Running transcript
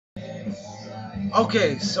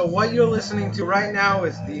Okay, so what you're listening to right now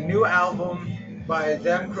is the new album by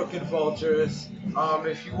Them Crooked Vultures.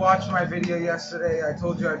 If you watched my video yesterday, I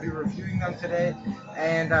told you I'd be reviewing them today,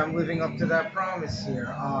 and I'm living up to that promise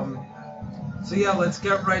here. So yeah, let's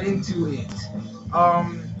get right into it.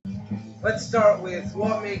 Um, let's start with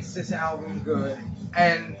what makes this album good.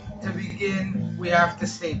 And to begin, we have to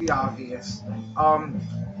state the obvious. Um,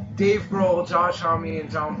 Dave Grohl, Josh Homme,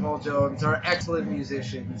 and John Paul Jones are excellent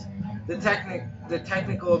musicians. The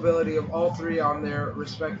technical ability of all three on their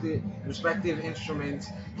respective instruments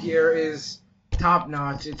here is top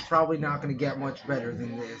notch. It's probably not going to get much better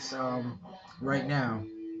than this right now.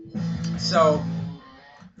 So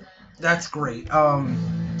that's great.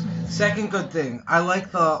 Second good thing, I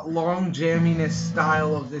like the long jamminess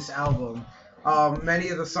style of this album. Many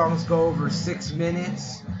of the songs go over 6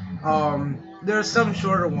 minutes. There are some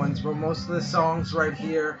shorter ones, but most of the songs right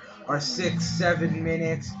here are 6, 7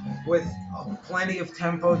 minutes with plenty of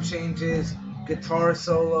tempo changes, guitar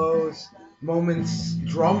solos, moments,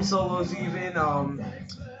 drum solos even.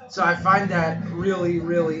 So I find that really,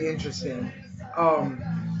 really interesting.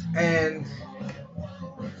 And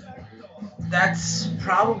that's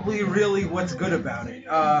probably really what's good about it.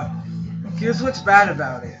 Here's what's bad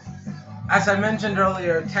about it. As I mentioned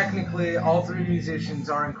earlier, technically all three musicians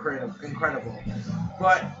are incredible.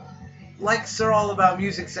 But like Sir All About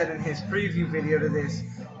Music said in his preview video to this,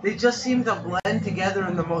 they just seem to blend together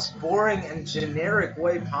in the most boring and generic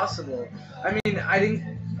way possible. I mean,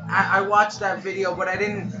 I watched that video, but I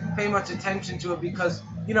didn't pay much attention to it because,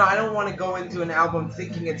 I don't want to go into an album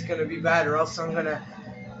thinking it's going to be bad, or else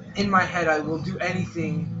in my head, I will do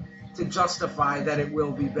anything to justify that it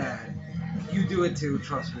will be bad. You do it too,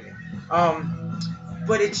 trust me.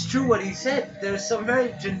 But it's true what he said. There's some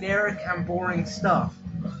very generic and boring stuff.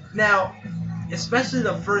 Now, especially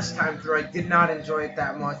the first time through, I did not enjoy it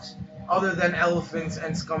that much, other than Elephants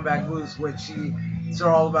and Scumbag Blues, which It's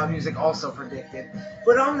All About Music also predicted.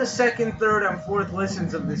 But on the second, third, and fourth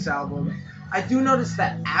listens of this album, I do notice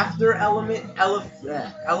that after Elephants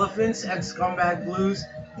and Scumbag Blues,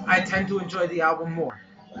 I tend to enjoy the album more.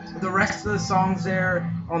 The rest of the songs there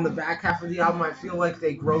on the back half of the album, I feel like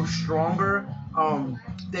they grow stronger.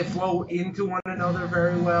 They flow into one another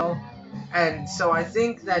very well. And so I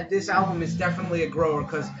think that this album is definitely a grower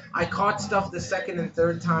because I caught stuff the second and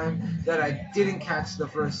third time that I didn't catch the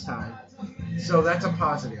first time. So that's a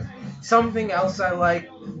positive. Something else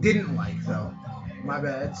didn't like though. My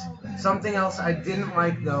bad. Something else I didn't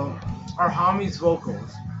like though are Hami's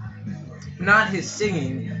vocals. Not his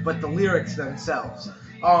singing, but the lyrics themselves.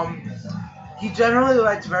 Um, he generally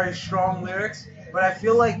writes very strong lyrics, but I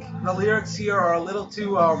feel like the lyrics here are a little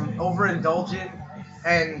too overindulgent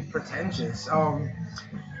and pretentious.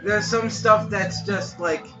 There's some stuff that's just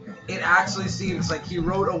like it actually seems like he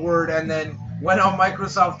wrote a word and then went on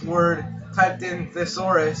Microsoft Word, typed in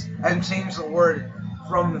thesaurus, and changed the word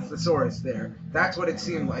from the thesaurus there. That's what it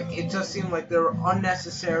seemed like. It just seemed like there were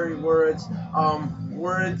unnecessary words,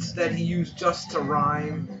 words that he used just to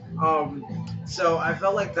rhyme. So I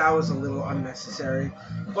felt like that was a little unnecessary.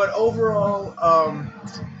 But overall,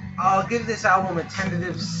 I'll give this album a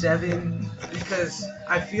tentative 7 because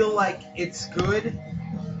I feel like it's good,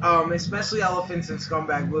 especially Elephants and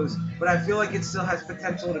Scumbag Blues, but I feel like it still has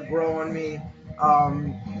potential to grow on me.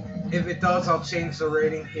 If it does, I'll change the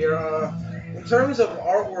rating here. In terms of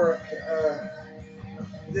artwork,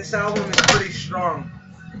 this album is pretty strong,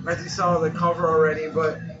 as you saw the cover already,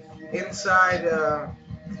 but inside,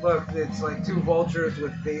 look, it's like two vultures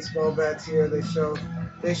with baseball bats here. They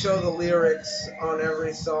show the lyrics on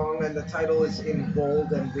every song, and the title is in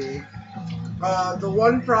bold and big. The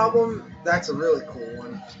one problem, that's a really cool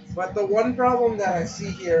one, but the one problem that I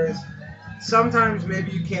see here is sometimes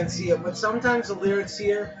maybe you can't see it, but sometimes the lyrics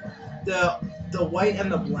here, the white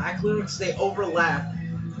and the black lyrics, they overlap,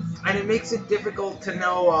 and it makes it difficult to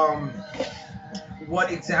know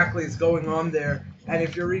what exactly is going on there. And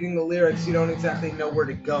if you're reading the lyrics, you don't exactly know where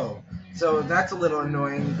to go. So that's a little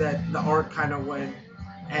annoying that the art kind of went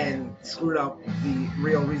and screwed up the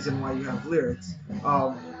real reason why you have lyrics.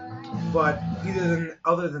 But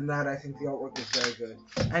other than that, I think the artwork is very good.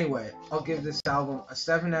 Anyway, I'll give this album a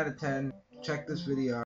 7 out of 10. Check this video out.